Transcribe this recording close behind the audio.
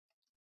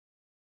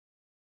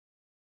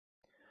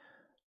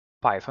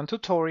Python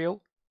tutorial,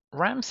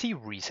 Ramsey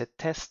reset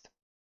test.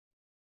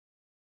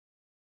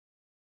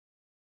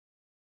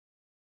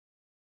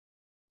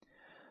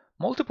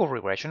 Multiple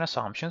regression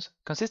assumptions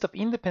consist of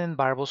independent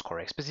variables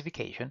correct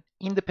specification,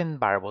 independent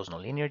variables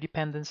nonlinear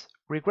dependence,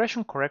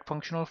 regression correct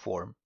functional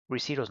form,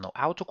 residuals no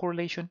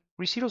autocorrelation,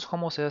 residuals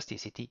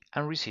homoscedasticity,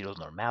 and residuals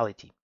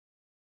normality.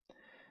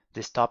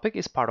 This topic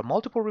is part of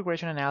multiple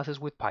regression analysis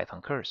with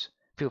Python course.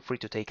 Feel free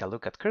to take a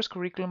look at course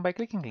curriculum by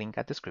clicking link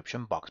at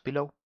description box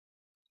below.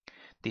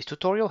 This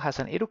tutorial has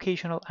an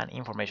educational and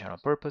informational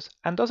purpose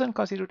and doesn't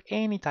constitute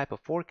any type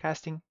of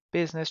forecasting,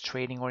 business,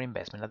 trading, or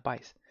investment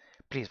advice.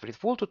 Please read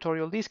full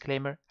tutorial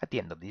disclaimer at the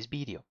end of this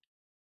video.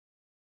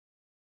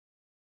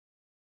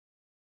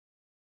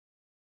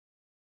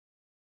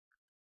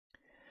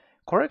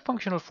 Correct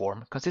functional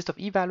form consists of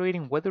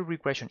evaluating whether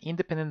regression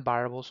independent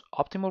variables'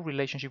 optimal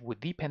relationship with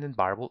dependent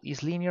variable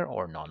is linear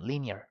or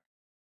nonlinear.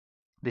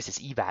 This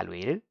is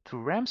evaluated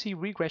through Ramsey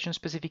regression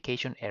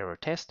specification error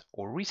test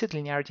or reset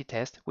linearity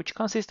test, which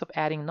consists of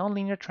adding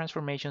nonlinear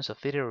transformations of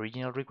fitted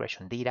original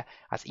regression data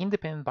as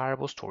independent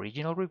variables to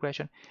original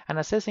regression and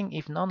assessing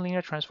if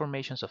nonlinear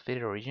transformations of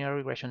fitted original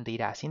regression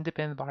data as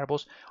independent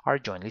variables are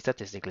jointly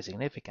statistically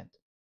significant.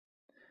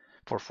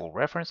 For full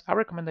reference, I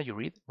recommend that you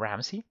read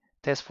Ramsey,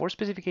 Test for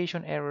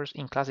Specification Errors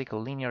in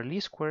Classical Linear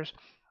Least Squares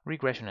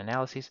Regression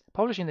Analysis,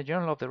 published in the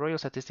Journal of the Royal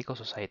Statistical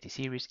Society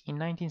series in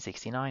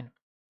 1969.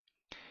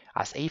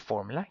 As a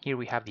formula, here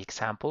we have the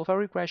example of a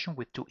regression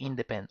with two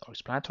independent or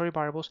explanatory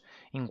variables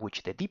in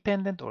which the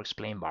dependent or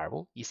explained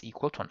variable is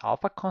equal to an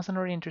alpha constant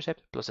or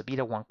intercept plus a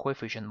beta 1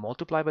 coefficient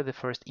multiplied by the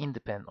first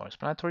independent or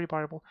explanatory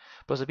variable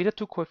plus a beta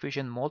 2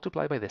 coefficient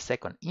multiplied by the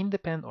second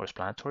independent or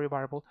explanatory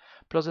variable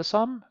plus the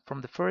sum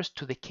from the first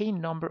to the k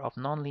number of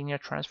nonlinear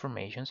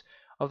transformations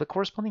of the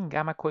corresponding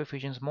gamma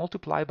coefficients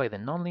multiplied by the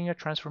nonlinear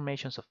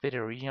transformations of fitted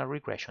original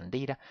regression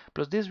data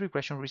plus these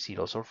regression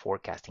residuals or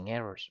forecasting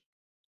errors.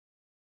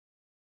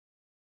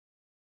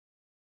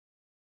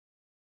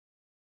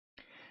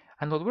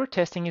 And what we're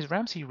testing is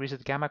Ramsey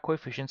reset gamma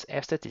coefficient's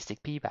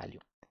f-statistic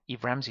p-value.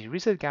 If Ramsey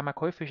reset gamma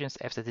coefficient's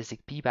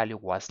f-statistic p-value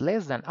was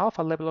less than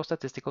alpha level of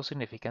statistical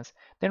significance,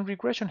 then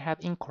regression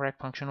had incorrect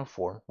functional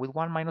form with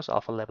 1 minus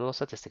alpha level of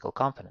statistical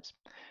confidence.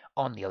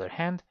 On the other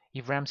hand,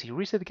 if Ramsey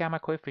reset gamma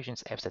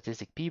coefficient's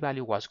f-statistic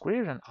p-value was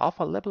greater than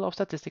alpha level of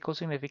statistical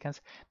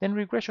significance, then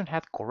regression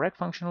had correct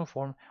functional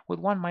form with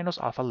 1 minus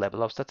alpha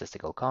level of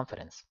statistical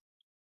confidence.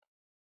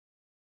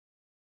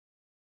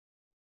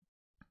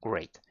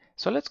 Great.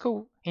 So let's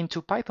go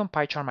into Python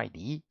PyCharm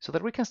IDE so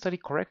that we can study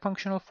correct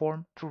functional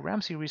form through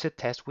Ramsey reset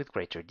test with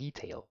greater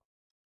detail.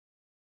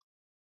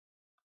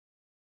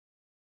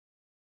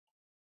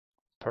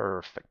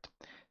 Perfect.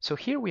 So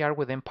here we are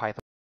within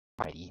Python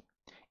IDE.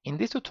 In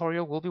this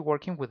tutorial, we'll be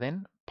working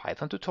within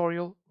Python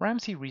tutorial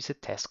Ramsey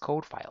reset test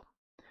code file.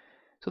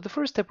 So the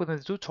first step within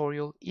the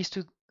tutorial is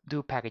to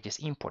do packages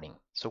importing.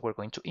 So we're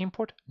going to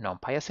import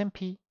numpy as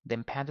MP,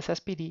 then pandas as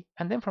PD,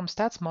 and then from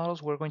stats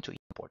models, we're going to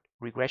import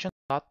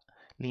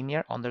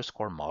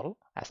regression.linear_model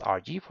as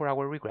RG for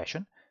our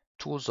regression,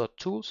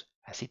 tools.tools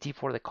as CT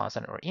for the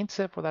constant or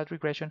intercept for that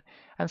regression,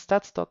 and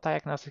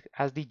stats.diagnostic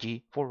as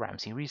DG for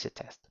Ramsey reset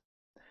test.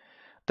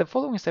 The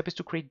following step is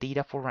to create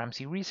data for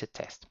Ramsey reset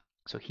test.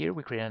 So here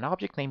we create an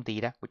object named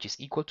data, which is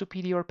equal to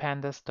PD or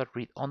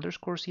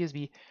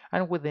pandas.read_CSV,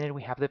 and within it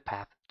we have the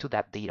path to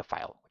that data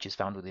file, which is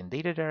found within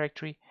data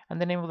directory, and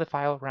the name of the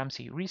file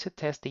Ramsey reset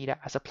test data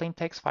as a plain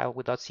text file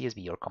without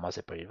CSV or comma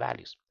separated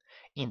values.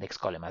 Index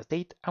column as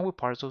date, and we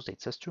parse those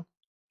dates as true.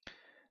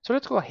 So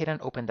let's go ahead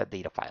and open that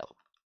data file.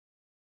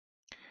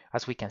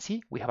 As we can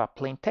see, we have a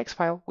plain text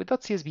file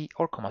without CSV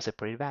or comma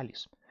separated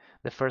values.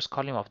 The first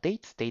column of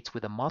dates dates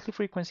with a monthly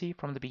frequency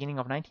from the beginning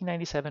of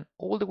 1997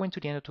 all the way to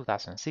the end of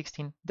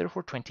 2016,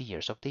 therefore 20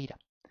 years of data.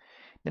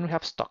 Then we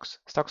have stocks.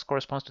 Stocks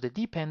corresponds to the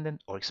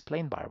dependent or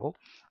explained variable,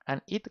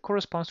 and it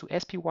corresponds to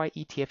SPY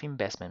ETF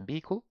investment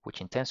vehicle, which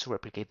intends to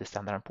replicate the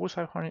Standard & Poor's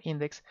 500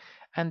 index,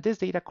 and this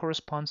data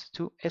corresponds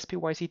to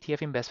SPY's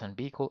ETF investment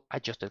vehicle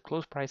adjusted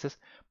close prices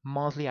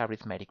monthly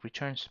arithmetic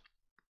returns.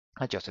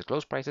 Adjusted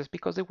close prices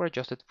because they were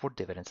adjusted for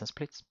dividends and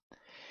splits.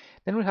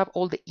 Then we have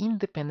all the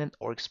independent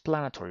or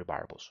explanatory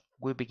variables.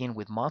 We begin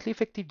with monthly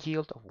effective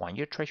yield of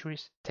 1-year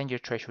treasuries, 10-year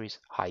treasuries,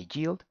 high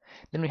yield.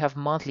 Then we have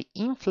monthly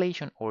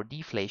inflation or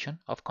deflation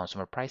of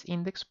consumer price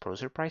index,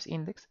 producer price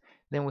index.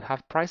 Then we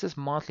have prices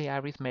monthly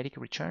arithmetic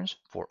returns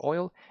for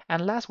oil.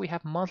 And last we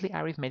have monthly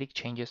arithmetic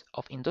changes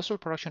of industrial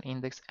production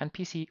index and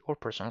PC or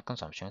personal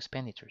consumption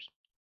expenditures.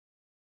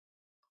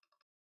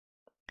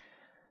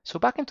 So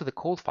back into the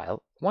code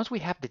file, once we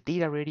have the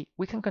data ready,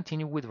 we can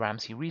continue with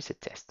Ramsey reset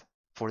test.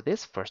 For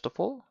this, first of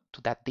all,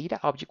 to that data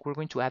object, we're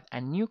going to add a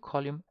new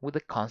column with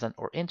a constant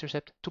or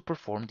intercept to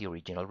perform the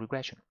original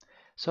regression.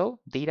 So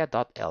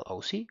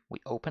data.loc, we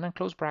open and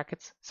close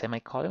brackets,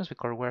 semicolons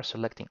because we're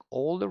selecting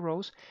all the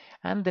rows,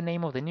 and the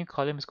name of the new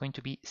column is going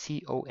to be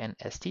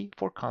const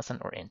for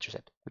constant or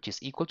intercept, which is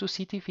equal to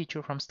CT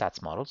feature from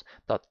stats models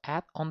dot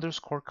add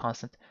underscore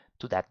constant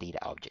to that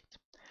data object.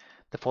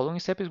 The following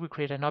step is we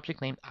create an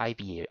object named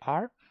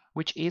IVAR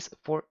which is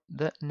for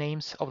the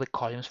names of the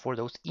columns for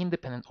those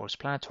independent or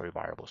explanatory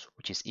variables,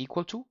 which is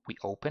equal to, we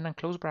open and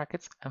close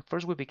brackets, and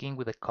first we begin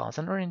with the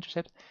constant or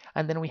intercept,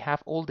 and then we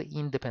have all the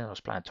independent or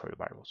explanatory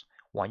variables: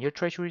 1-year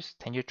treasuries,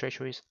 10-year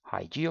treasuries,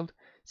 high yield,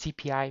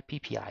 CPI,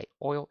 PPI,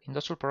 oil,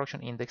 industrial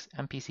production index,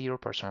 and PCE or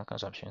personal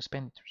consumption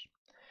expenditures.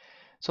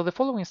 So the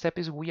following step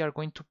is we are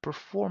going to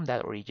perform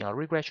that original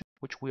regression,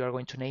 which we are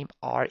going to name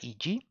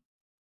REG,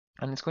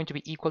 and it's going to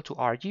be equal to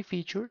RG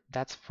feature,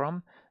 that's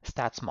from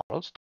stats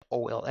models,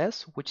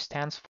 OLS, which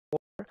stands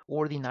for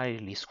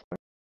ordinarily squared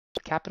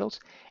capitals,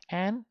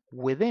 and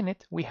within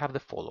it we have the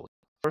following.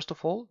 First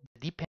of all,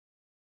 the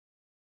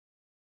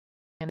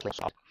dependent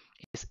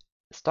is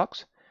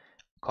stocks,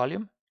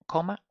 column,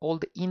 comma, all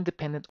the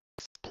independent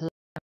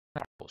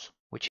variables,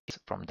 which is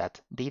from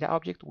that data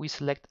object we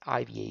select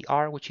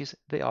IVAR, which is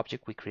the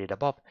object we created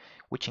above,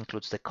 which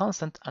includes the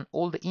constant and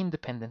all the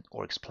independent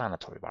or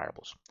explanatory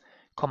variables.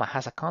 Comma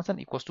has a constant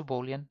equals to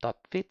boolean dot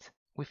fit,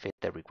 we fit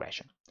the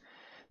regression.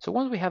 So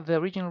once we have the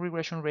original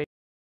regression ready,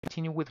 we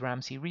continue with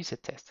Ramsey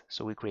reset test.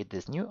 So we create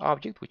this new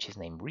object which is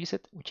named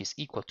reset, which is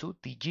equal to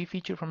the G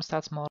feature from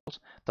stats models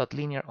dot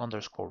linear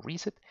underscore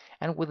reset,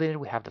 and within it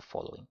we have the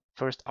following.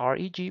 First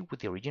REG with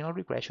the original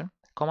regression,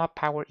 comma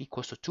power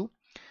equals to 2.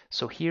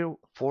 So here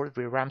for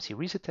the Ramsey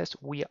reset test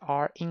we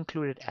are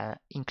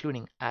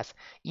including as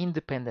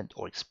independent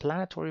or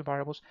explanatory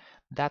variables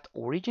that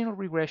original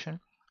regression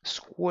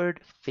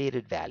squared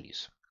fitted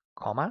values,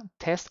 comma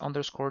test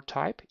underscore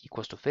type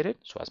equals to fitted.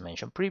 So as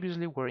mentioned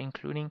previously, we're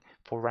including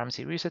for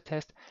Ramsey reset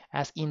test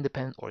as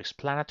independent or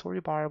explanatory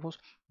variables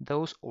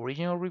those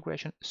original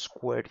regression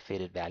squared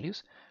fitted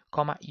values,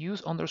 comma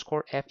use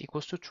underscore f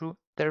equals to true.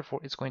 Therefore,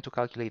 it's going to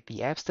calculate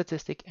the f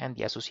statistic and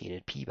the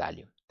associated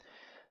p-value.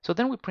 So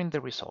then we print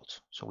the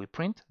results. So we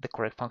print the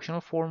correct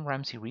functional form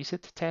Ramsey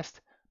reset test,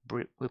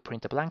 we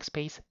print a blank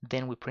space,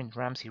 then we print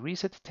Ramsey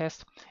reset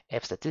test,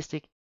 f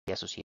statistic, the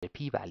associated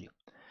p-value.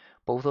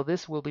 Both of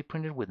this will be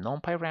printed with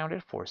NumPy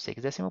rounded for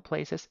 6 decimal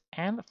places,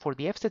 and for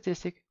the f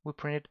statistic we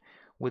print it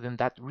within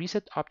that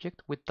reset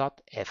object with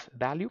 .f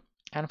value,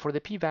 and for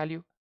the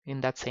p-value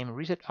in that same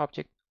reset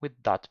object with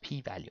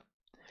 .p-value.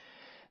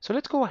 So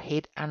let's go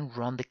ahead and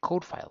run the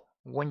code file.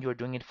 When you're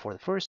doing it for the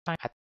first time,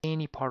 at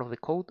any part of the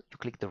code, you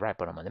click the right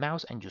button on the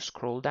mouse and you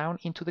scroll down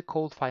into the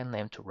code file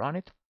name to run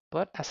it.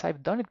 But as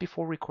I've done it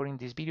before recording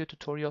this video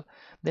tutorial,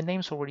 the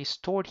name's already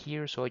stored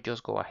here, so I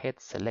just go ahead,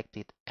 select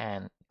it,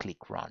 and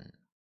click run.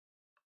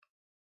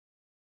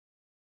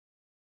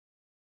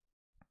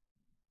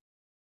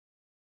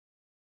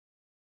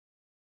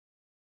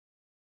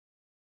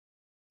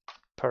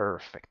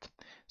 Perfect.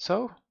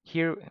 So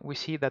here we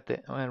see that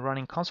the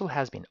running console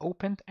has been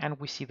opened and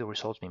we see the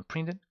results being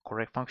printed.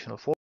 Correct functional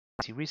form,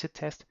 Ramsey reset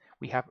test.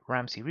 We have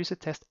Ramsey reset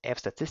test F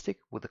statistic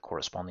with the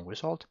corresponding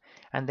result,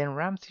 and then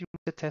Ramsey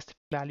reset test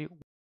value with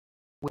the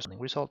corresponding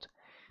result.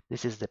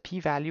 This is the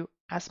p-value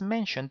as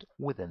mentioned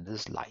within the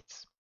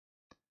slides.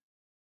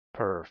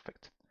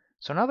 Perfect.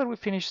 So now that we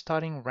finished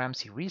studying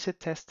Ramsey reset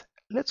test,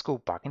 let's go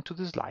back into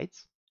the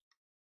slides.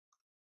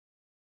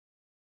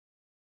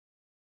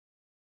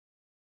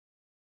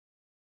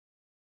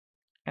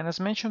 And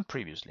as mentioned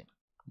previously,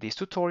 this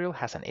tutorial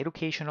has an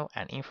educational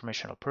and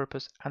informational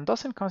purpose and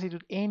doesn't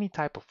constitute any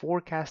type of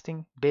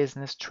forecasting,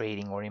 business,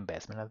 trading, or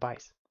investment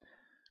advice.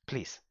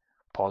 Please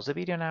pause the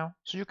video now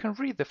so you can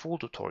read the full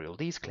tutorial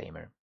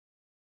disclaimer.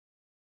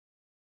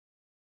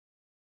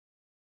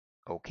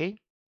 Okay,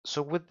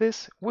 so with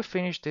this, we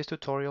finished this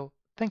tutorial.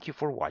 Thank you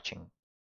for watching.